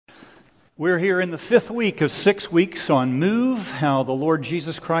We're here in the 5th week of 6 weeks on Move, how the Lord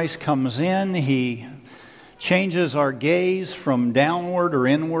Jesus Christ comes in. He changes our gaze from downward or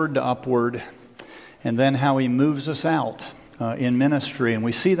inward to upward, and then how He moves us out in ministry. And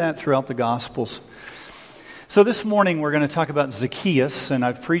we see that throughout the Gospels. So this morning we're going to talk about Zacchaeus, and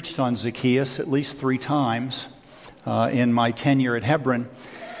I've preached on Zacchaeus at least 3 times in my tenure at Hebron.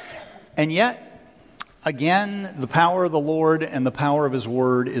 And yet, again, the power of the Lord and the power of His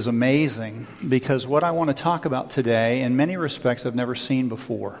Word is amazing, because what I want to talk about today, in many respects, I've never seen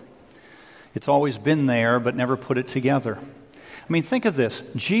before. It's always been there, but never put it together. I mean, think of this.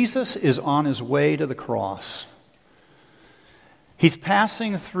 Jesus is on His way to the cross. He's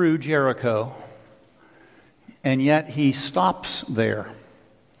passing through Jericho, and yet He stops there.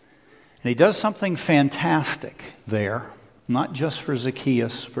 And He does something fantastic there, not just for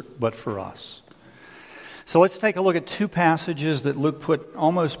Zacchaeus, but for us. So let's take a look at 2 passages that Luke put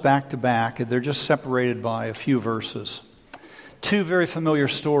almost back to back. They're just separated by a few verses. 2 very familiar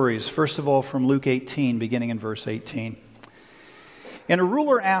stories. First of all, from Luke 18, beginning in verse 18. And a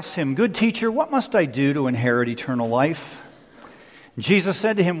ruler asked Him, "Good teacher, what must I do to inherit eternal life?" Jesus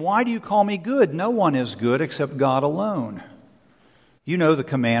said to him, "Why do you call me good? No one is good except God alone. You know the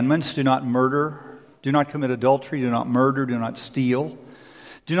commandments: do not murder, do not commit adultery, do not murder, do not steal.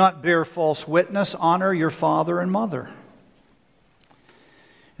 Do not bear false witness, honor your father and mother."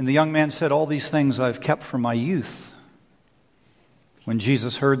 And the young man said, "All these things I've kept from my youth." When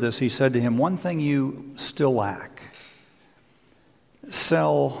Jesus heard this, He said to him, "One thing you still lack.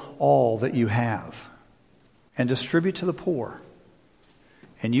 Sell all that you have and distribute to the poor,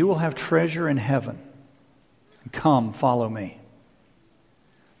 and you will have treasure in heaven. Come, follow me."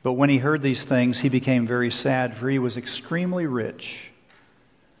 But when he heard these things, he became very sad, for he was extremely rich.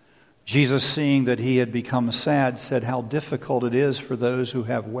 Jesus, seeing that he had become sad, said, "How difficult it is for those who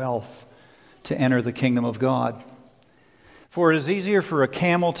have wealth to enter the kingdom of God. For it is easier for a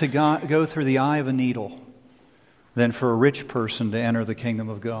camel to go through the eye of a needle than for a rich person to enter the kingdom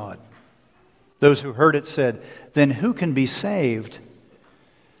of God." Those who heard it said, "Then who can be saved?"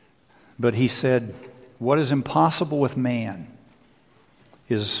 But he said, "What is impossible with man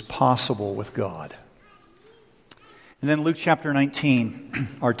is possible with God." And then Luke chapter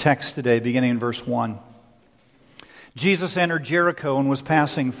 19, our text today, beginning in verse 1. Jesus entered Jericho and was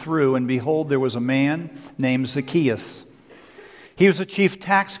passing through, and behold, there was a man named Zacchaeus. He was a chief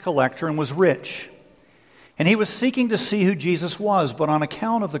tax collector and was rich. And he was seeking to see who Jesus was, but on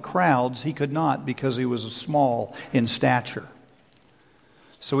account of the crowds, he could not, because he was small in stature.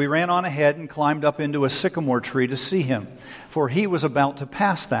 So he ran on ahead and climbed up into a sycamore tree to see him, for he was about to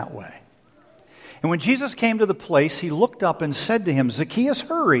pass that way. And when Jesus came to the place, he looked up and said to him, "Zacchaeus,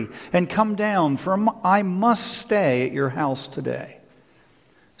 hurry and come down, for I must stay at your house today."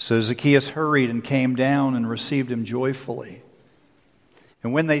 So Zacchaeus hurried and came down and received him joyfully.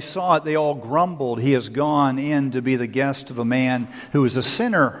 And when they saw it, they all grumbled, "He has gone in to be the guest of a man who is a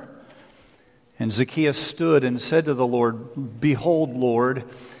sinner." And Zacchaeus stood and said to the Lord, "Behold, Lord,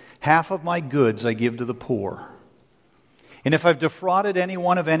 half of my goods I give to the poor. And if I've defrauded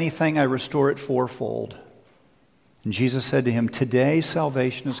anyone of anything, I restore it fourfold." And Jesus said to him, "Today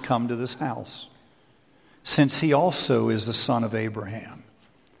salvation has come to this house, since he also is the son of Abraham.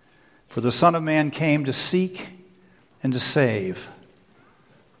 For the Son of Man came to seek and to save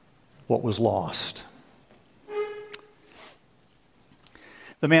what was lost."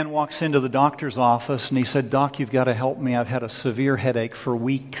 The man walks into the doctor's office and he said, "Doc, you've got to help me. I've had a severe headache for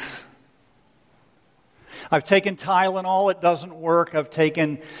weeks. I've taken Tylenol, it doesn't work. I've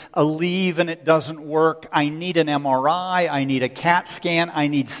taken Aleve and it doesn't work. I need an MRI. I need a CAT scan. I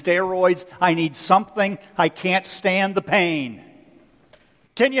need steroids. I need something. I can't stand the pain.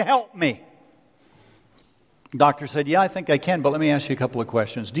 Can you help me?" The doctor said, "Yeah, I think I can, but let me ask you a couple of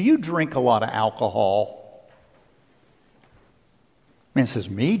questions. Do you drink a lot of alcohol?" Man says,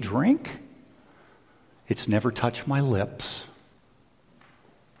 "Me drink? It's never touched my lips."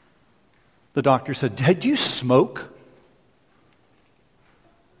 The doctor said, "Did you smoke?"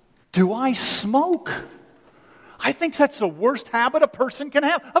 "Do I smoke? I think that's the worst habit a person can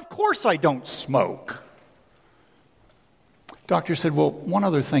have. Of course I don't smoke." Doctor said, "Well, one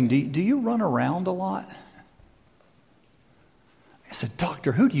other thing. Do you run around a lot?" I said,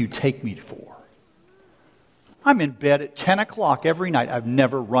 "Doctor, who do you take me for? I'm in bed at 10 o'clock every night. I've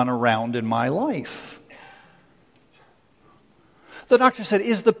never run around in my life." The doctor said,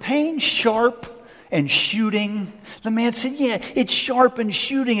 "Is the pain sharp and shooting?" The man said, "Yeah, it's sharp and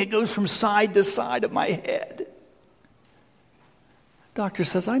shooting. It goes from side to side of my head." Doctor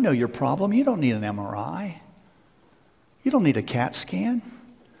says, "I know your problem. You don't need an MRI. You don't need a CAT scan.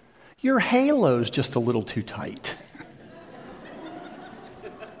 Your halo's just a little too tight.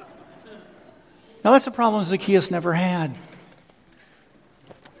 Now that's a problem Zacchaeus never had.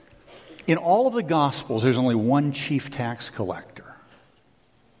 In all of the Gospels, there's only one chief tax collector.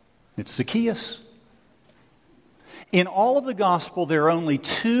 It's Zacchaeus. In all of the Gospel, there are only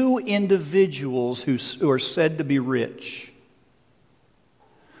two individuals who are said to be rich.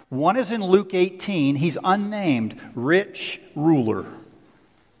 One is in Luke 18. He's unnamed, rich ruler.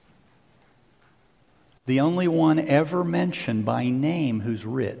 The only one ever mentioned by name who's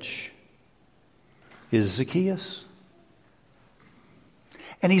rich is Zacchaeus.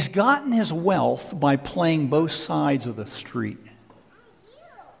 And he's gotten his wealth by playing both sides of the street.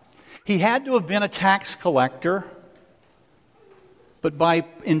 He had to have been a tax collector, but by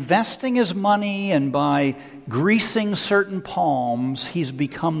investing his money and by greasing certain palms, he's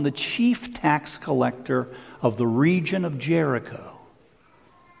become the chief tax collector of the region of Jericho.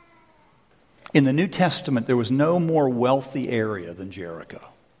 In the New Testament, there was no more wealthy area than Jericho.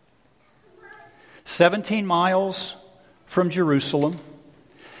 17 miles from Jerusalem,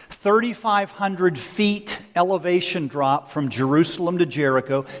 3,500 feet elevation drop from Jerusalem to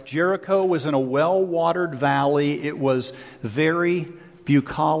Jericho. Jericho was in a well-watered valley. It was very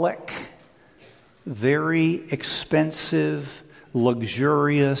bucolic, very expensive,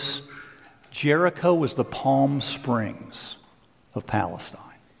 luxurious. Jericho was the Palm Springs of Palestine.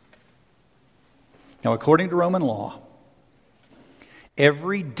 Now, according to Roman law,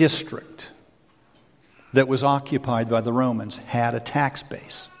 every district that was occupied by the Romans had a tax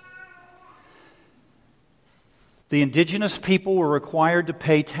base. The indigenous people were required to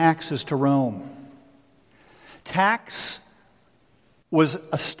pay taxes to Rome. Tax was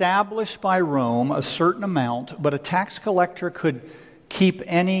established by Rome, a certain amount, but a tax collector could keep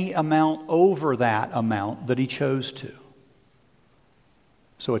any amount over that amount that he chose to.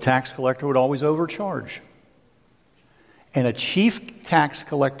 So a tax collector would always overcharge. And a chief tax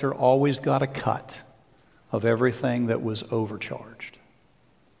collector always got a cut of everything that was overcharged.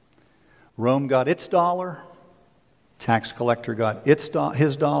 Rome got its dollar. Tax collector got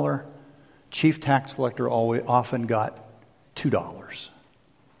his dollar. Chief tax collector often got $2.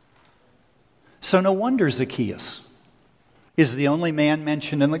 So no wonder Zacchaeus is the only man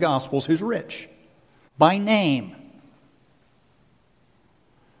mentioned in the Gospels who's rich by name.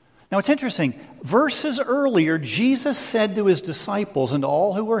 Now it's interesting. Verses earlier, Jesus said to his disciples and to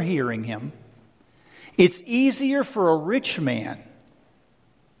all who were hearing him, it's easier for a rich man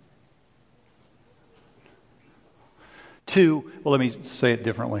let me say it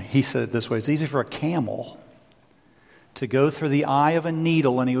differently. He said it this way. It's easy for a camel to go through the eye of a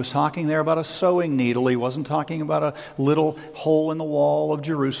needle. And he was talking there about a sewing needle. He wasn't talking about a little hole in the wall of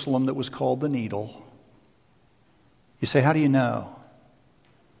Jerusalem that was called the needle. You say, how do you know?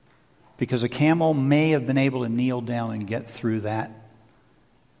 Because a camel may have been able to kneel down and get through that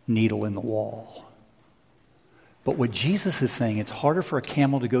needle in the wall. But what Jesus is saying, it's harder for a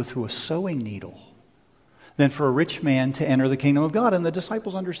camel to go through a sewing needle than for a rich man to enter the kingdom of God. And the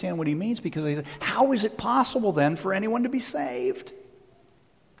disciples understand what he means, because they say, how is it possible then for anyone to be saved?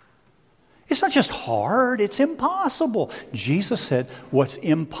 It's not just hard, it's impossible. Jesus said, what's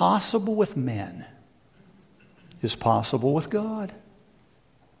impossible with men is possible with God.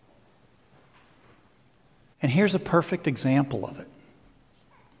 And here's a perfect example of it.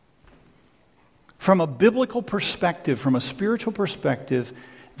 From a biblical perspective, from a spiritual perspective,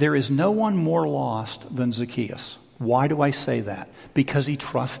 there is no one more lost than Zacchaeus. Why do I say that? Because he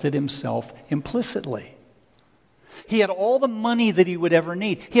trusted himself implicitly. He had all the money that he would ever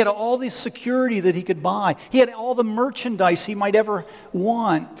need. He had all the security that he could buy. He had all the merchandise he might ever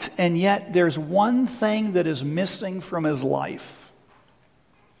want. And yet there's one thing that is missing from his life.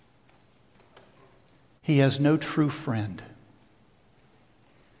 He has no true friend.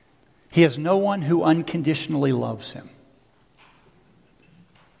 He has no one who unconditionally loves him.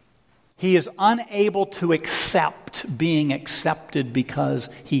 He is unable to accept being accepted because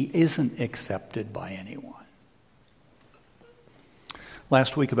he isn't accepted by anyone.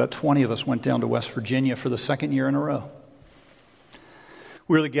 Last week, about 20 of us went down to West Virginia for the second year in a row.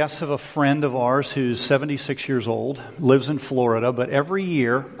 We were the guests of a friend of ours who's 76 years old, lives in Florida, but every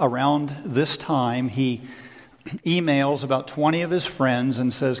year around this time, he emails about 20 of his friends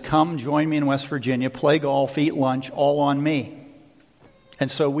and says, come join me in West Virginia, play golf, eat lunch, all on me. And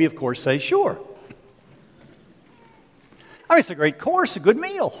so we, of course, say, sure. I mean, it's a great course, a good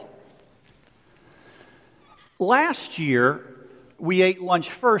meal. Last year, we ate lunch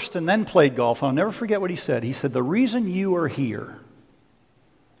first and then played golf. I'll never forget what he said. He said, the reason you are here,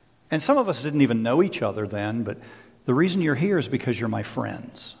 and some of us didn't even know each other then, but the reason you're here is because you're my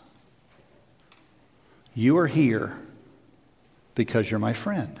friends. You are here because you're my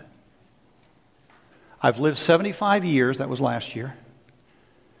friend. I've lived 75 years, that was last year.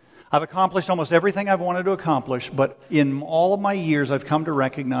 I've accomplished almost everything I've wanted to accomplish, but in all of my years I've come to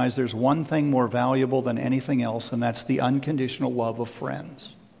recognize there's one thing more valuable than anything else, and that's the unconditional love of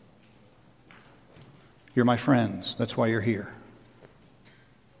friends. You're my friends. That's why you're here.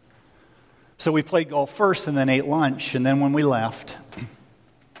 So we played golf first and then ate lunch, and then when we left,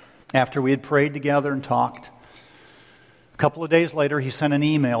 after we had prayed together and talked, a couple of days later he sent an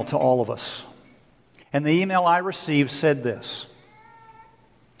email to all of us. And the email I received said this: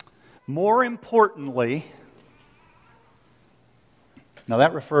 more importantly, now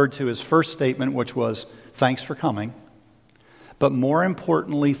that referred to his first statement, which was, thanks for coming. But more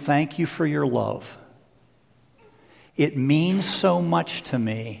importantly, thank you for your love. It means so much to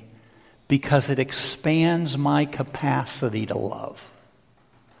me because it expands my capacity to love.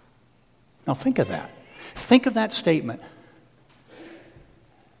 Now think of that. Think of that statement.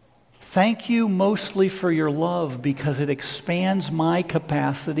 Thank you mostly for your love because it expands my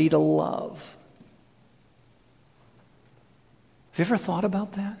capacity to love. Have you ever thought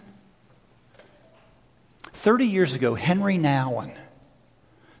about that? 30 years ago, Henry Nouwen,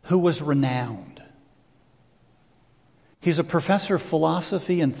 who was renowned, he's a professor of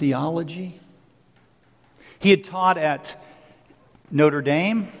philosophy and theology. He had taught at Notre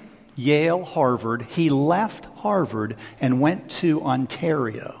Dame, Yale, Harvard. He left Harvard and went to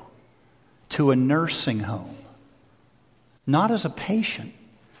Ontario, to a nursing home, not as a patient,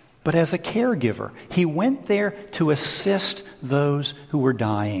 but as a caregiver. He went there to assist those who were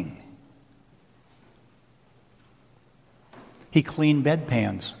dying. He cleaned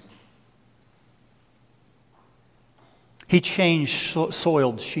bedpans. He changed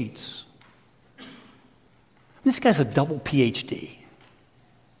soiled sheets. This guy's a double PhD.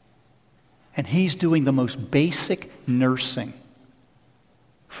 And he's doing the most basic nursing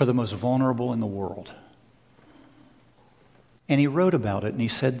for the most vulnerable in the world. And he wrote about it, and he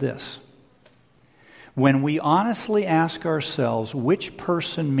said this: when we honestly ask ourselves which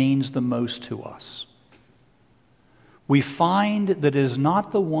person means the most to us, we find that it is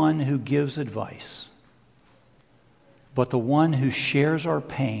not the one who gives advice, but the one who shares our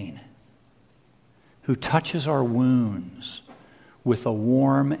pain, who touches our wounds with a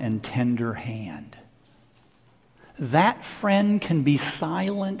warm and tender hand. That friend can be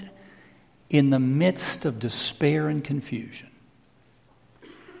silent in the midst of despair and confusion.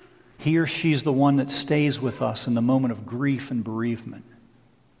 He or she's the one that stays with us in the moment of grief and bereavement,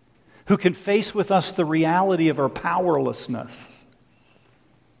 who can face with us the reality of our powerlessness.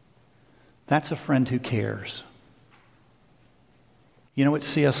 That's a friend who cares. You know what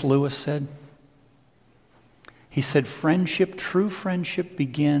C.S. Lewis said? He said, friendship, true friendship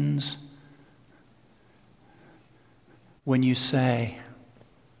begins when you say,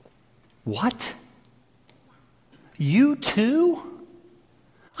 what? You too?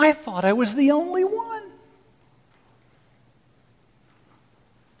 I thought I was the only one.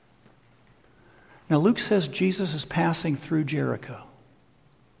 Now Luke says Jesus is passing through Jericho.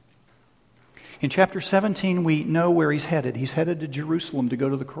 In chapter 17, we know where he's headed. He's headed to Jerusalem to go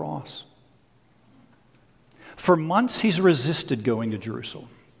to the cross. For months, he's resisted going to Jerusalem.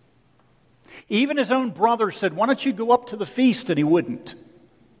 Even his own brother said, why don't you go up to the feast? And he wouldn't.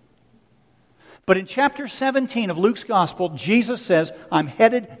 But in chapter 17 of Luke's gospel, Jesus says, I'm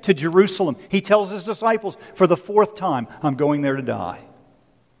headed to Jerusalem. He tells his disciples for the fourth time, I'm going there to die.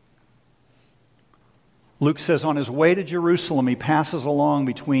 Luke says on his way to Jerusalem, he passes along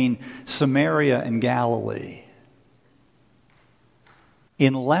between Samaria and Galilee.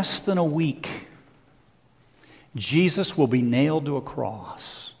 In less than a week, Jesus will be nailed to a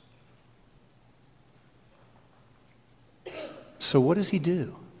cross. So what does he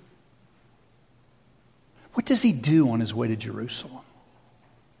do? What does he do on his way to Jerusalem?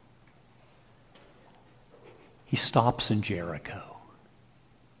 He stops in Jericho.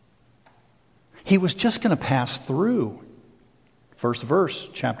 He was just going to pass through. First verse,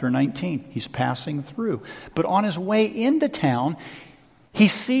 chapter 19. He's passing through. But on his way into town, he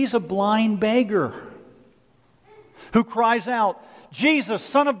sees a blind beggar who cries out, Jesus,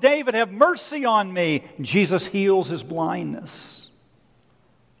 Son of David, have mercy on me. Jesus heals his blindness.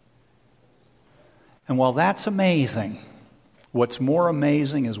 And while that's amazing, what's more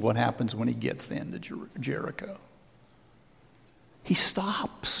amazing is what happens when he gets into Jericho. He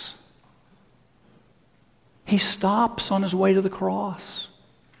stops. He stops on his way to the cross.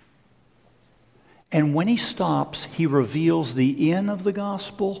 And when he stops, he reveals the in of the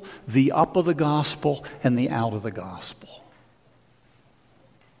gospel, the up of the gospel, and the out of the gospel.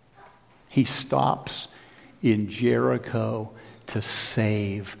 He stops in Jericho to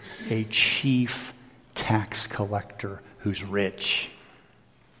save a chief tax collector who's rich.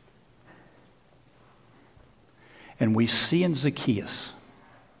 And we see in Zacchaeus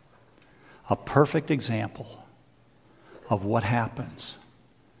a perfect example of what happens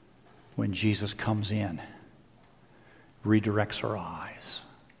when Jesus comes in, redirects our eyes,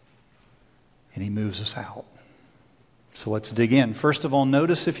 and he moves us out. So let's dig in. First of all,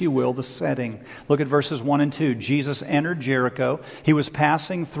 notice, if you will, the setting. Look at verses 1 and 2. Jesus entered Jericho. He was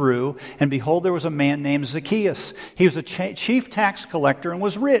passing through, and behold, there was a man named Zacchaeus. He was a chief tax collector and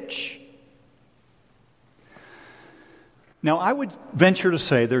was rich. Now, I would venture to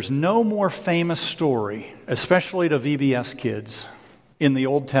say there's no more famous story, especially to VBS kids, in the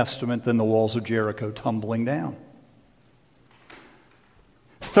Old Testament than the walls of Jericho tumbling down.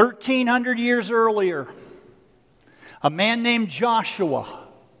 1,300 years earlier, a man named Joshua,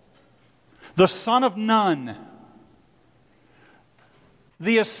 the son of Nun,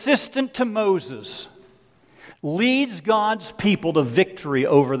 the assistant to Moses, leads God's people to victory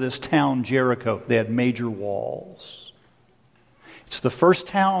over this town, Jericho. They had major walls. It's the first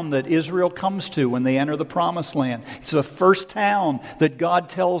town that Israel comes to when they enter the Promised Land. It's the first town that God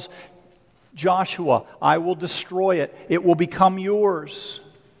tells Joshua, I will destroy it. It will become yours.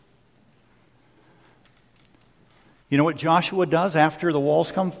 You know what Joshua does after the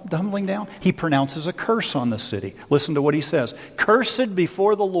walls come tumbling down? He pronounces a curse on the city. Listen to what he says. Cursed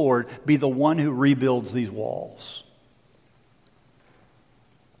before the Lord be the one who rebuilds these walls.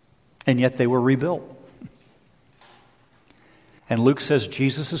 And yet they were rebuilt. And Luke says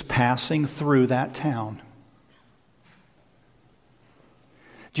Jesus is passing through that town.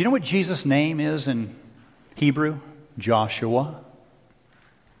 Do you know what Jesus' name is in Hebrew? Joshua.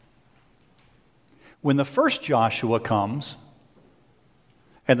 When the first Joshua comes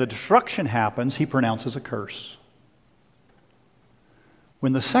and the destruction happens, he pronounces a curse.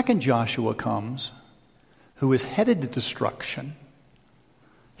 When the second Joshua comes, who is headed to destruction,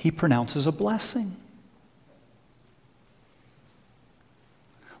 he pronounces a blessing.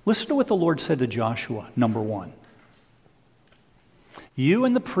 Listen to what the Lord said to Joshua, number 1. You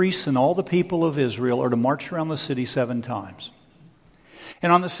and the priests and all the people of Israel are to march around the city 7 times.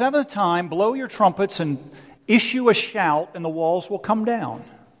 And on the 7th time, blow your trumpets and issue a shout, and the walls will come down.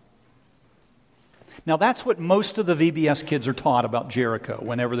 Now, that's what most of the VBS kids are taught about Jericho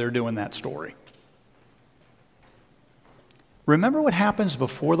whenever they're doing that story. Remember what happens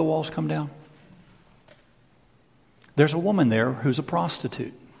before the walls come down? There's a woman there who's a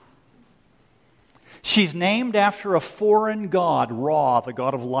prostitute. She's named after a foreign god, Ra, the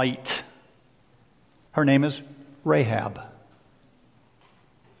god of light. Her name is Rahab.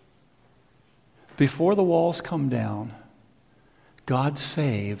 Before the walls come down, God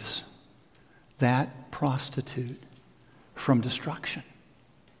saves that prostitute from destruction.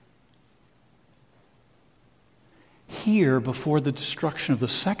 Here, before the destruction of the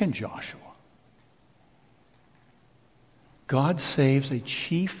second Joshua, God saves a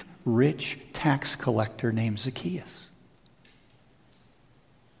chief rich tax collector named Zacchaeus.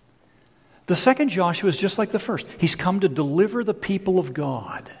 The second Joshua is just like the first. He's come to deliver the people of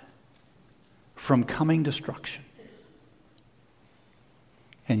God from coming destruction.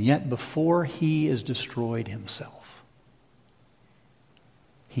 And yet, before he is destroyed himself,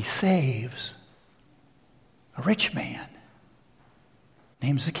 he saves a rich man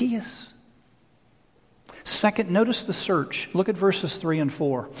named Zacchaeus. Second, notice the search. Look at verses 3 and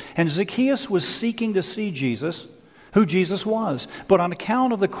 4. And Zacchaeus was seeking to see Jesus, who Jesus was. But on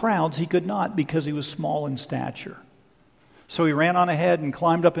account of the crowds, he could not because he was small in stature. So he ran on ahead and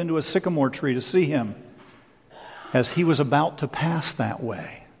climbed up into a sycamore tree to see him as he was about to pass that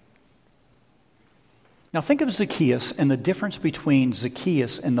way. Now think of Zacchaeus and the difference between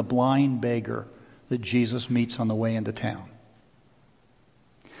Zacchaeus and the blind beggar that Jesus meets on the way into town.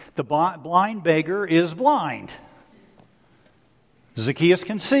 The blind beggar is blind. Zacchaeus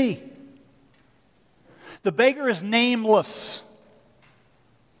can see. The beggar is nameless.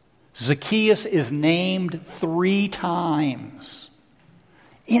 Zacchaeus is named 3 times.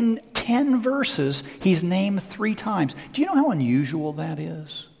 In 10 verses, he's named 3 times. Do you know how unusual that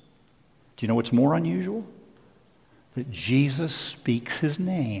is? Do you know what's more unusual? That Jesus speaks his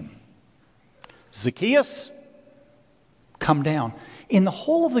name. Zacchaeus, come down. In the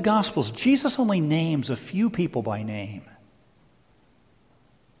whole of the Gospels, Jesus only names a few people by name.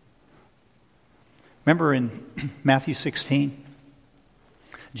 Remember in Matthew 16?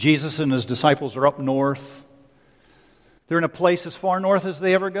 Jesus and his disciples are up north. They're in a place as far north as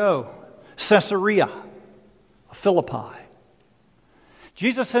they ever go. Caesarea Philippi.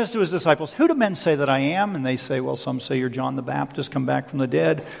 Jesus says to his disciples, "Who do men say that I am?" And they say, "Well, some say you're John the Baptist, come back from the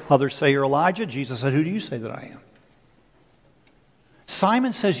dead. Others say you're Elijah." Jesus said, "Who do you say that I am?"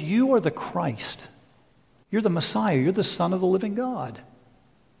 Simon says, "You are the Christ. You're the Messiah. You're the Son of the living God." Do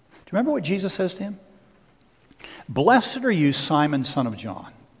you remember what Jesus says to him? "Blessed are you, Simon, son of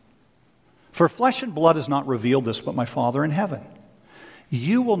John. For flesh and blood has not revealed this, but my Father in heaven.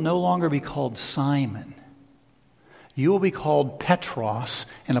 You will no longer be called Simon. You will be called Petros,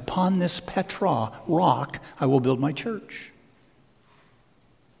 and upon this Petra, rock, I will build my church."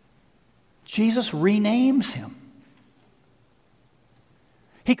 Jesus renames him.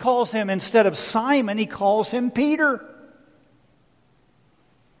 He calls him, instead of Simon, he calls him Peter.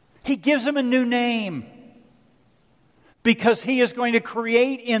 He gives him a new name because he is going to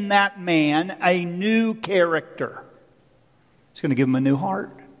create in that man a new character. He's going to give him a new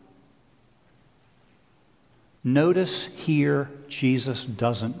heart. Notice here, Jesus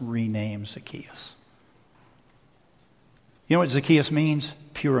doesn't rename Zacchaeus. You know what Zacchaeus means?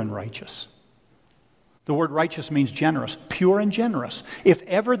 Pure and righteous. The word righteous means generous, pure and generous. If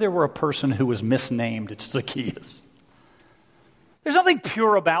ever there were a person who was misnamed, it's Zacchaeus. There's nothing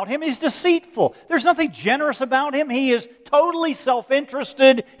pure about him. He's deceitful. There's nothing generous about him. He is totally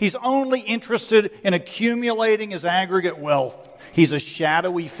self-interested. He's only interested in accumulating his aggregate wealth. He's a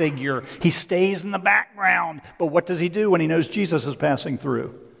shadowy figure. He stays in the background. But what does he do when he knows Jesus is passing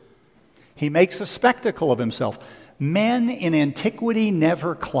through? He makes a spectacle of himself. Men in antiquity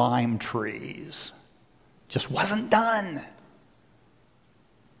never climbed trees. Just wasn't done.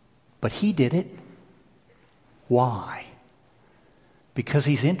 But he did it. Why? Because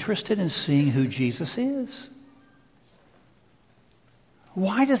he's interested in seeing who Jesus is.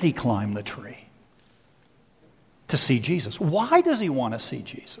 Why does he climb the tree? To see Jesus. Why does he want to see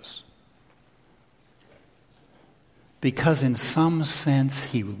Jesus? Because in some sense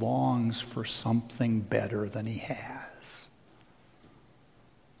he longs for something better than he has.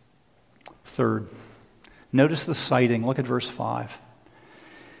 Third, notice the sighting. Look at verse 5.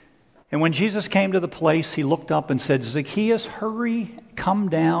 "And when Jesus came to the place, he looked up and said, 'Zacchaeus, hurry, come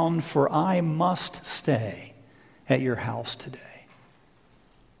down, for I must stay at your house today.'"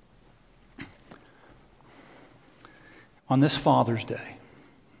 On this Father's Day,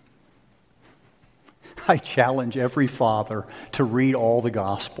 I challenge every father to read all the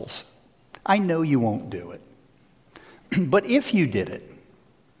Gospels. I know you won't do it. But if you did it,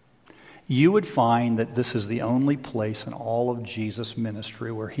 you would find that this is the only place in all of Jesus'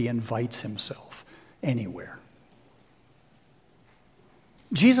 ministry where he invites himself anywhere.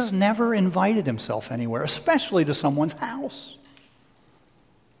 Jesus never invited himself anywhere, especially to someone's house.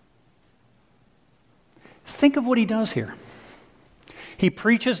 Think of what he does here. He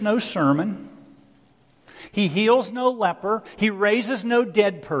preaches no sermon. He heals no leper. He raises no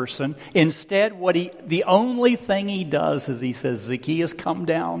dead person. Instead, the only thing he does is he says, "Zacchaeus, come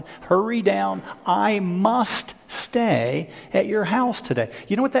down, hurry down. I must stay at your house today."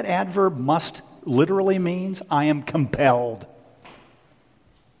 You know what that adverb "must" literally means? I am compelled.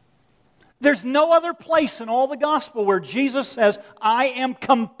 There's no other place in all the gospel where Jesus says, "I am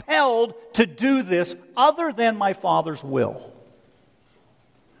compelled to do this other than my Father's will."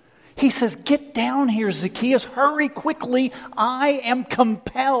 He says, "Get down here, Zacchaeus. Hurry quickly. I am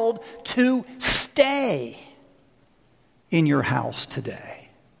compelled to stay in your house today."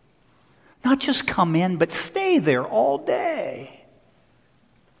 Not just come in, but stay there all day.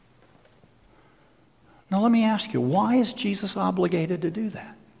 Now let me ask you, why is Jesus obligated to do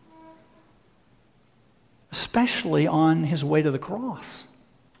that? Especially on his way to the cross.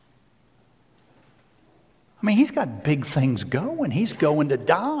 I mean, he's got big things going. He's going to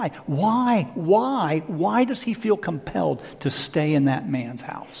die. Why does he feel compelled to stay in that man's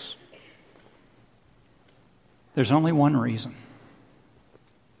house? There's only one reason.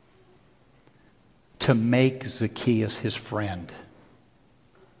 To make Zacchaeus his friend.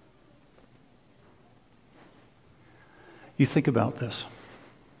 You think about this.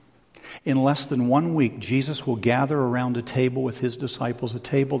 In less than 1 week, Jesus will gather around a table with his disciples, a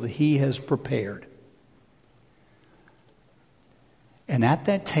table that he has prepared. And at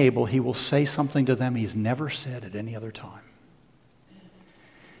that table, he will say something to them he's never said at any other time.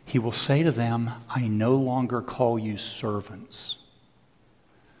 He will say to them, "I no longer call you servants.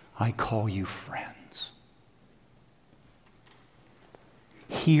 I call you friends."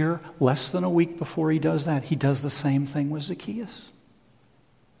 Here, less than a week before he does that, he does the same thing with Zacchaeus.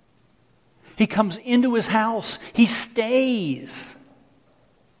 He comes into his house. He stays.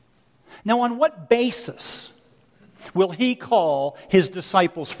 Now, on what basis will he call his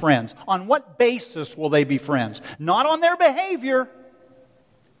disciples friends? On what basis will they be friends? Not on their behavior.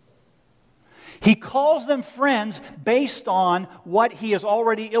 He calls them friends based on what he has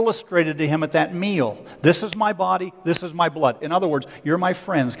already illustrated to him at that meal. This is my body, this is my blood. In other words, you're my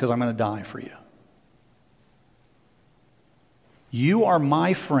friends because I'm going to die for you. You are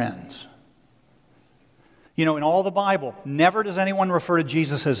my friends. You know, in all the Bible, never does anyone refer to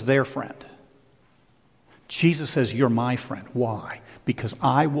Jesus as their friend. Jesus says, you're my friend. Why? Because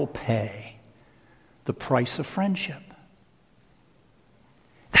I will pay the price of friendship.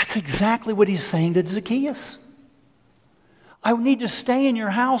 That's exactly what he's saying to Zacchaeus. I need to stay in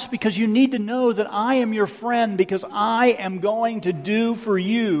your house because you need to know that I am your friend, because I am going to do for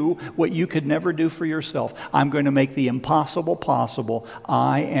you what you could never do for yourself. I'm going to make the impossible possible.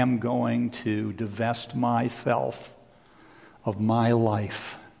 I am going to divest myself of my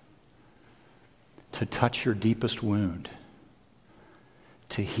life to touch your deepest wound,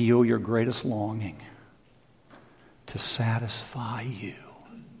 to heal your greatest longing, to satisfy you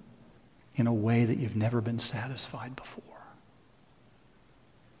in a way that you've never been satisfied before.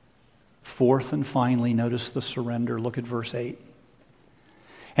 Fourth and finally, notice the surrender. Look at verse 8.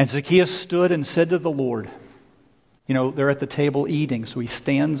 And Zacchaeus stood and said to the Lord, you know, they're at the table eating, so he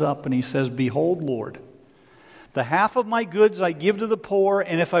stands up and he says, behold, Lord, the half of my goods I give to the poor,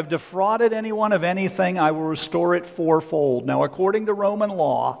 and if I've defrauded anyone of anything, I will restore it fourfold. Now, according to Roman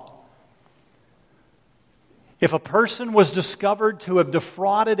law, if a person was discovered to have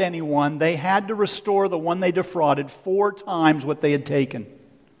defrauded anyone, they had to restore the one they defrauded 4 times what they had taken.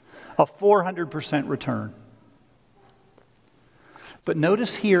 A 400% return. But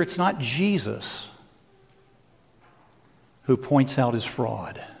notice here, it's not Jesus who points out his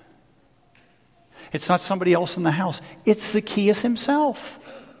fraud. It's not somebody else in the house. It's Zacchaeus himself.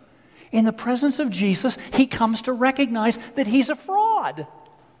 In the presence of Jesus, he comes to recognize that he's a fraud.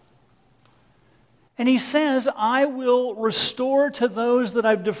 And he says, I will restore to those that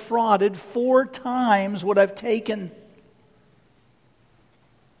I've defrauded 4 times what I've taken.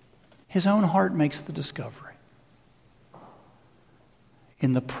 His own heart makes the discovery.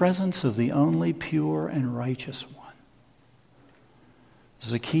 In the presence of the only pure and righteous one,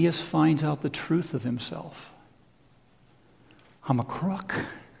 Zacchaeus finds out the truth of himself. I'm a crook.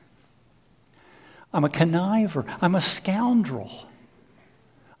 I'm a conniver. I'm a scoundrel.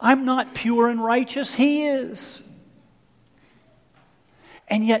 I'm not pure and righteous. He is.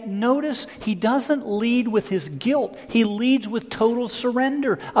 And yet notice, he doesn't lead with his guilt. He leads with total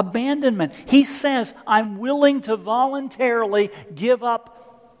surrender, abandonment. He says, I'm willing to voluntarily give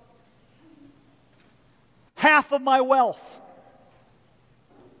up half of my wealth.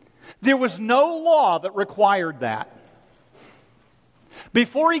 There was no law that required that.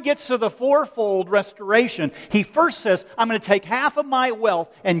 Before he gets to the fourfold restoration, he first says, I'm going to take half of my wealth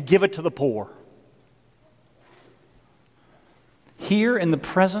and give it to the poor. Here, in the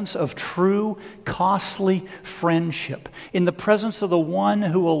presence of true, costly friendship, in the presence of the one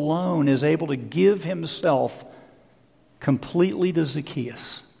who alone is able to give himself completely to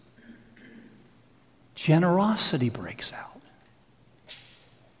Zacchaeus, generosity breaks out.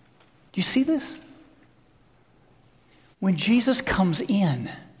 Do you see this? When Jesus comes in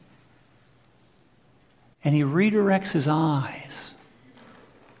and he redirects his eyes,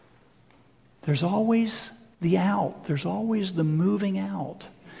 there's always the out. There's always the moving out.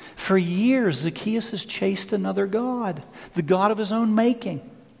 For years, Zacchaeus has chased another god, the god of his own making.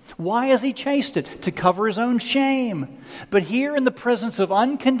 Why has he chased it? To cover his own shame. But here, in the presence of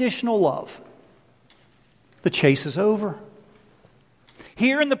unconditional love, the chase is over.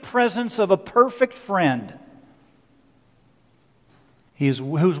 Here, in the presence of a perfect friend, who's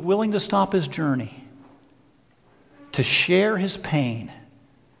willing to stop his journey, to share his pain,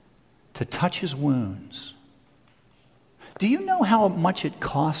 to touch his wounds. Do you know how much it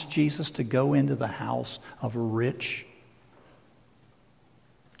cost Jesus to go into the house of a rich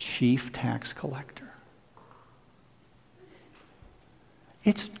chief tax collector?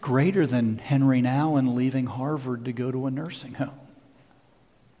 It's greater than Henry Nouwen leaving Harvard to go to a nursing home.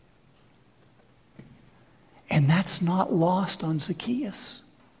 And that's not lost on Zacchaeus.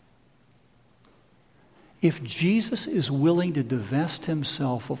 If Jesus is willing to divest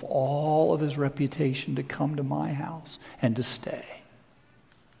himself of all of his reputation to come to my house and to stay,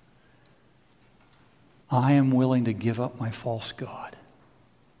 I am willing to give up my false god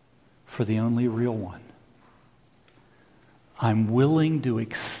for the only real one. I'm willing to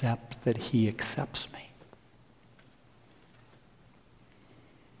accept that he accepts me.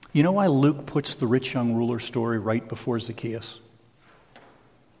 You know why Luke puts the rich young ruler story right before Zacchaeus?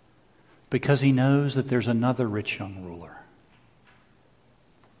 Because he knows that there's another rich young ruler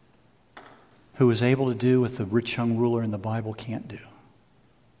who is able to do what the rich young ruler in the Bible can't do.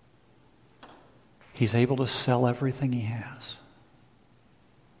 He's able to sell everything he has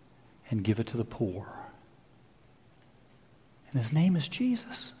and give it to the poor. And his name is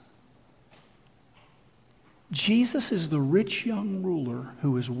Jesus. Jesus is the rich young ruler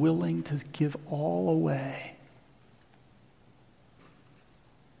who is willing to give all away.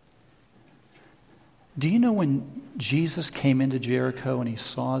 Do you know when Jesus came into Jericho and he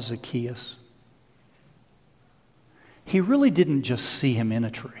saw Zacchaeus? He really didn't just see him in a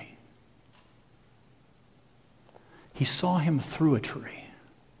tree. He saw him through a tree.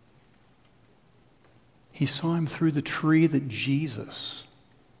 He saw him through the tree that Jesus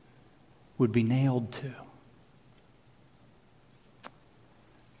would be nailed to.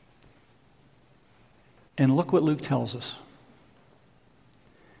 And look what Luke tells us.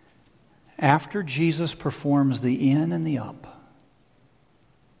 After Jesus performs the in and the up,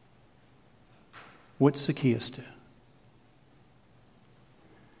 what's Zacchaeus do?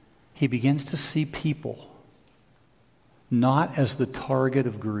 He begins to see people not as the target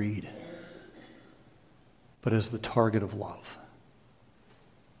of greed, but as the target of love.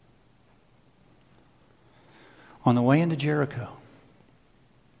 On the way into Jericho,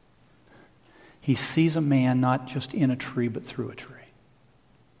 he sees a man not just in a tree, but through a tree.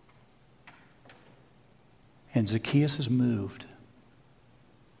 And Zacchaeus is moved.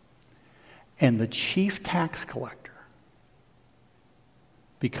 And the chief tax collector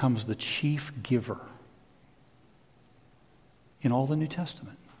becomes the chief giver in all the New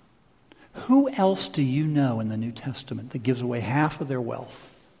Testament. Who else do you know in the New Testament that gives away half of their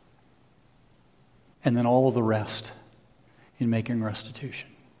wealth and then all of the rest in making restitution?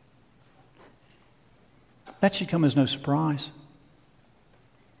 That should come as no surprise.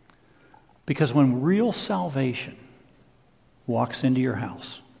 Because when real salvation walks into your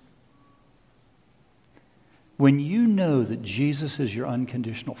house, when you know that Jesus is your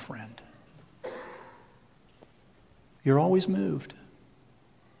unconditional friend, you're always moved.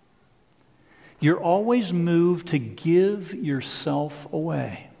 You're always moved to give yourself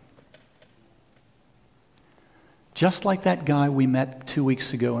away. Just like that guy we met 2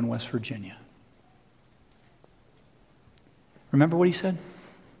 weeks ago in West Virginia. Remember what he said?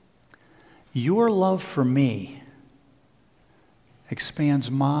 Your love for me expands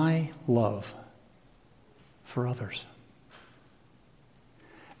my love for others.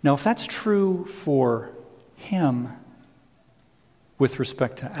 Now, if that's true for him with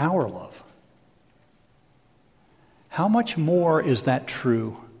respect to our love, how much more is that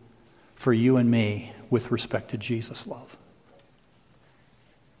true for you and me with respect to Jesus' love?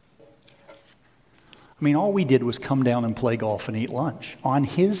 I mean, all we did was come down and play golf and eat lunch on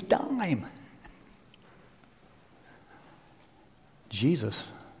his dime. Jesus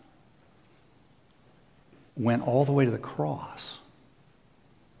went all the way to the cross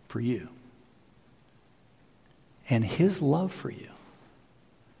for you. And his love for you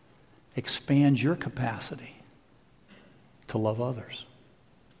expands your capacity to love others.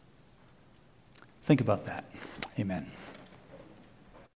 Think about that. Amen.